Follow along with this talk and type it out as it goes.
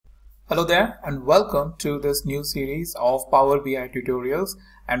Hello there and welcome to this new series of Power BI tutorials,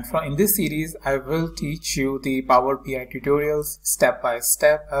 and in this series I will teach you the Power BI tutorials step by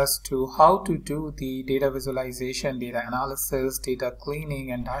step as to how to do the data visualization, data analysis, data cleaning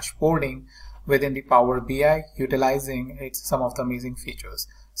and dashboarding within the Power BI utilizing some of the amazing features.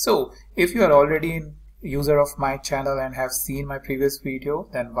 So if you are already a user of my channel and have seen my previous video,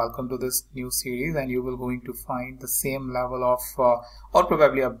 then welcome to this new series, and you will going to find the same level of or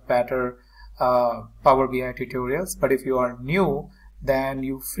probably a better Power BI tutorials. But if you are new, then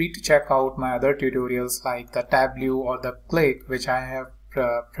you're free to check out my other tutorials like the Tableau or the Click, which I have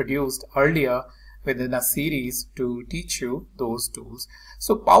produced earlier within a series to teach you those tools.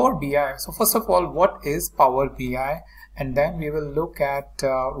 So Power BI, so first of all, what is Power BI? And then we will look at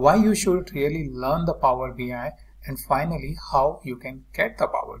why you should really learn the Power BI, and finally how you can get the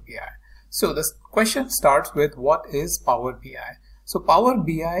Power BI. So this question starts with, what is Power BI? So Power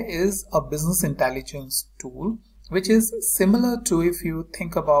BI is a business intelligence tool which is similar to, if you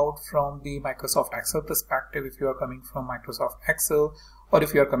think about from the Microsoft Excel perspective, if you are coming from Microsoft Excel, or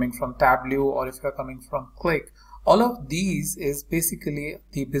if you are coming from Tableau, or if you are coming from Click. All of these is basically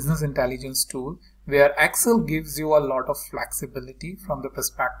the business intelligence tool where Excel gives you a lot of flexibility from the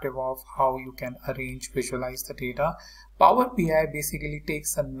perspective of how you can arrange, visualize the data. Power BI basically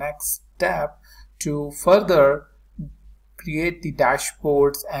takes the next step to further create the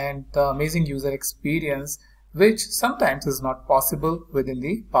dashboards and the amazing user experience, which sometimes is not possible within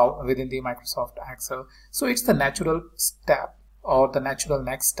the Microsoft Excel. So it's the natural step or the natural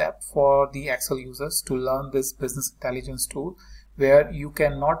next step for the Excel users to learn this business intelligence tool, where you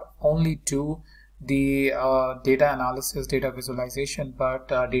can not only do the data analysis, data visualization, but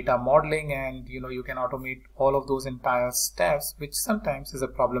data modeling, and you can automate all of those entire steps, which sometimes is a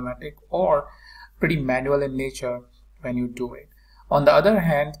problematic or pretty manual in nature when you do it. On the other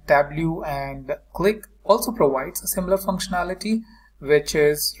hand, Tableau and Click also provides a similar functionality which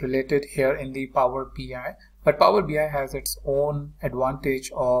is related here in the Power BI, but Power BI has its own advantage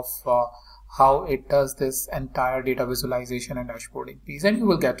of how it does this entire data visualization and dashboarding piece, and you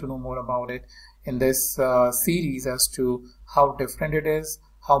will get to know more about it in this series as to how different it is,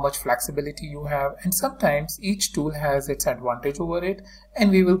 how much flexibility you have, and sometimes each tool has its advantage over it, and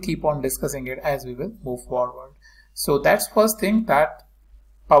we will keep on discussing it as we will move forward. So that's first thing, that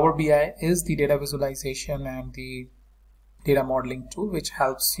Power BI is the data visualization and the data modeling tool which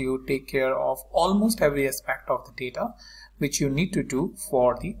helps you take care of almost every aspect of the data which you need to do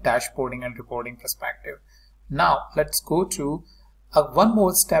for the dashboarding and reporting perspective. Now let's go to one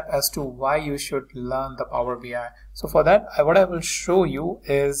more step as to why you should learn the Power BI. So for that, what I will show you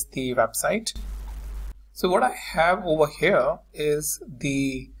is the website. So what I have over here is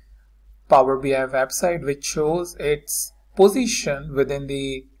the Power BI website, which shows its position within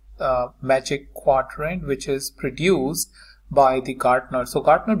the Magic Quadrant, which is produced by the Gartner. So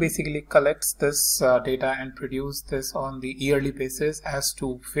Gartner basically collects this data and produce this on the yearly basis as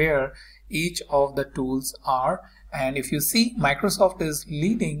to where each of the tools are. And if you see, Microsoft is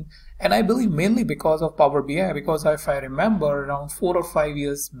leading, and I believe mainly because of Power BI, because if I remember around 4 or 5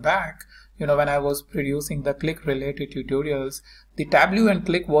 years back, when I was producing the Click related tutorials, the Tableau and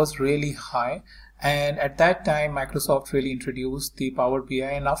Click was really high, and at that time Microsoft really introduced the Power BI,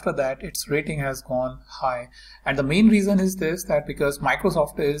 and after that its rating has gone high. And the main reason is this, that because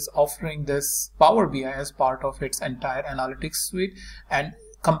Microsoft is offering this Power BI as part of its entire analytics suite, and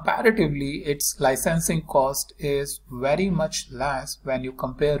comparatively its licensing cost is very much less when you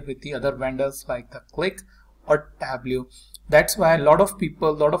compare with the other vendors like the Click or Tableau. That's why a lot of people,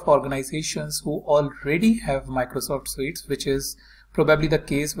 a lot of organizations who already have Microsoft suites, which is probably the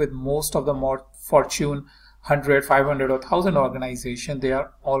case with most of the more Fortune 100, 500 or 1000 organization, they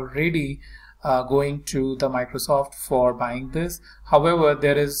are already going to the Microsoft for buying this. However,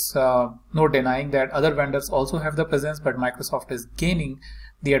 there is no denying that other vendors also have the presence, but Microsoft is gaining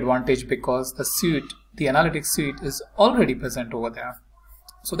the advantage because the suite, the analytics suite, is already present over there.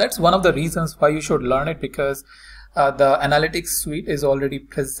 So that's one of the reasons why you should learn it, because the analytics suite is already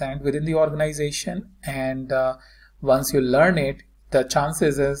present within the organization, and once you learn it, the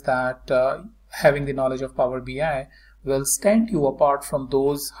chances is that having the knowledge of Power BI will stand you apart from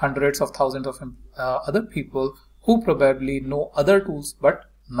those hundreds of thousands of other people who probably know other tools but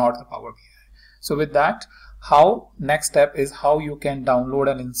not the Power BI. So with that, next step is how you can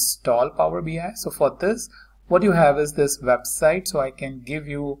download and install Power BI. So for this, what you have is this website. So I can give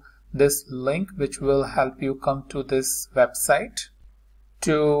you this link which will help you come to this website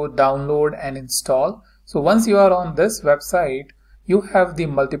to download and install. So once you are on this website, you have the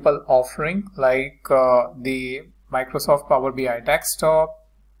multiple offering like the Microsoft Power BI Desktop,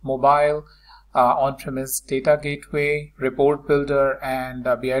 mobile, on-premise data gateway, report builder, and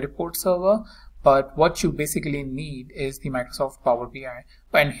BI report server. But what you basically need is the Microsoft Power BI.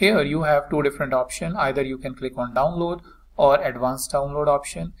 And here you have two different options. Either you can click on download or advanced download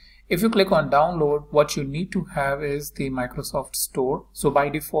option. If you click on download, what you need to have is the Microsoft Store. So by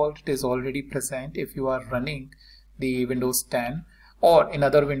default, it is already present if you are running the Windows 10, or in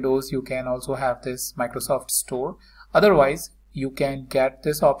other Windows, you can also have this Microsoft Store. Otherwise, you can get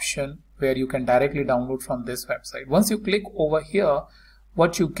this option where you can directly download from this website. Once you click over here,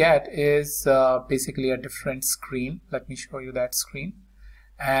 what you get is basically a different screen. Let me show you that screen.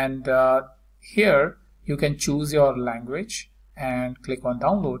 And here you can choose your language and click on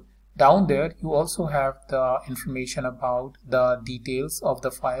download. Down there you also have the information about the details of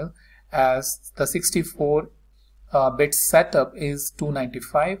the file, as the 64-bit setup is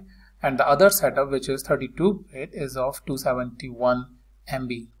 295 and the other setup, which is 32-bit, is of 271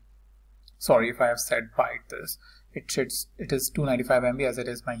 MB. Sorry if I have said right this. It is 295 MB as it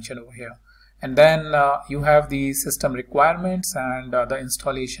is mentioned over here. And then you have the system requirements and the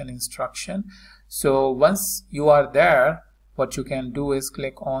installation instruction. So once you are there, what you can do is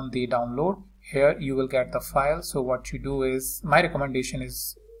click on the download. Here you will get the file. So what you do is, my recommendation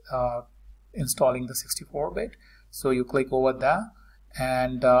is installing the 64-bit. So you click over there,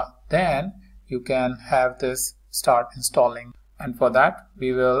 and then you can have this start installing. And for that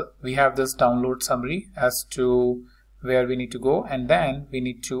we have this download summary as to where we need to go, and then we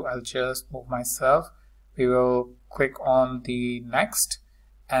need to, I'll just move myself, we will click on the next,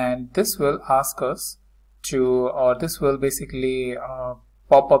 and this will ask us to, or this will basically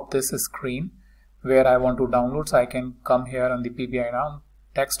pop up this screen where I want to download. So I can come here on the PBI now,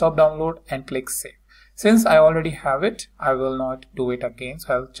 desktop download, and click save. Since I already have it, I will not do it again,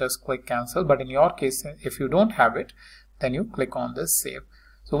 so I'll just click cancel. But in your case, if you don't have it, then you click on this save.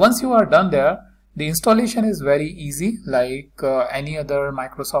 So once you are done there, the installation is very easy, like any other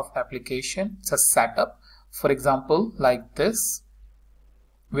Microsoft application. It's a setup, for example, like this,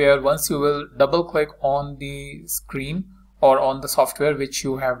 where once you will double click on the screen or on the software which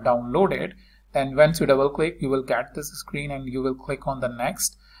you have downloaded, then once you double click, you will get this screen and you will click on the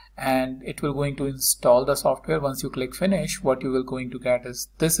next, and it will going to install the software. Once you click finish, what you will going to get is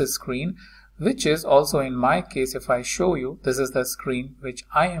this screen, which is also, in my case, if I show you, this is the screen which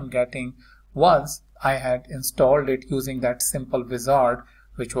I am getting once I had installed it using that simple wizard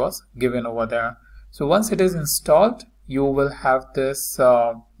which was given over there. So once it is installed, you will have this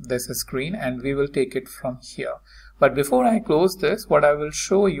this screen, and we will take it from here. But before I close this, what I will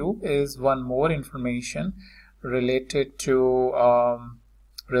show you is one more information related to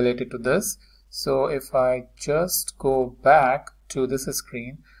this. So if I just go back to this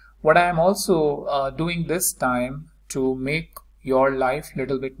screen, what I am also doing this time to make your life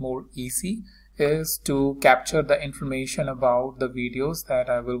little bit more easy is to capture the information about the videos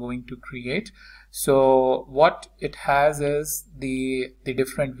that I will going to create. So what it has is the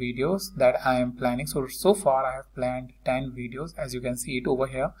different videos that I am planning. So far I have planned 10 videos, as you can see it over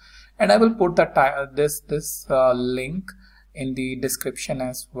here, and I will put the this link in the description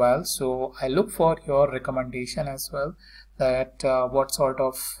as well. So I look for your recommendation as well, that what sort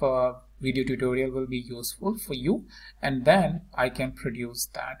of video tutorial will be useful for you, and then I can produce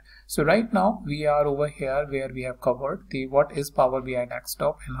that. So right now we are over here where we have covered the what is Power BI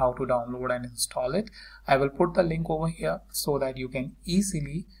Desktop and how to download and install it. I will put the link over here so that you can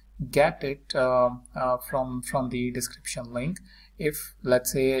easily get it from the description link. If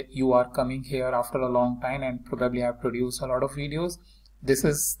let's say you are coming here after a long time and probably have produced a lot of videos, this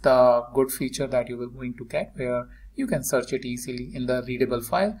is the good feature that you will going to get, where you can search it easily in the readable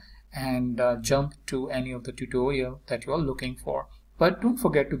file and jump to any of the tutorial that you are looking for. But don't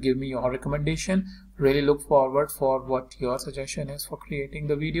forget to give me your recommendation. Really look forward for what your suggestion is for creating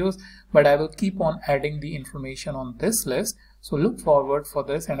the videos, but I will keep on adding the information on this list. So look forward for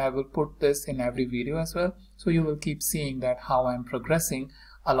this, and I will put this in every video as well. So you will keep seeing that how I'm progressing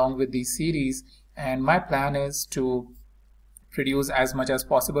along with the series, and my plan is to produce as much as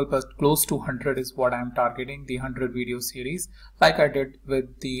possible, but close to 100 is what I'm targeting, the 100 video series, like I did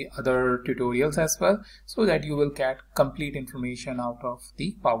with the other tutorials as well, so that you will get complete information out of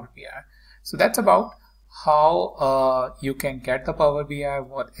the Power BI. So that's about how you can get the Power BI,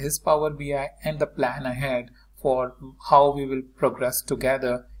 what is Power BI, and the plan ahead for how we will progress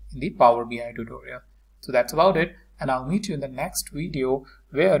together in the Power BI tutorial. So that's about it, and I'll meet you in the next video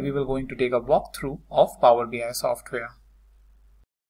where we will going to take a walkthrough of Power BI software.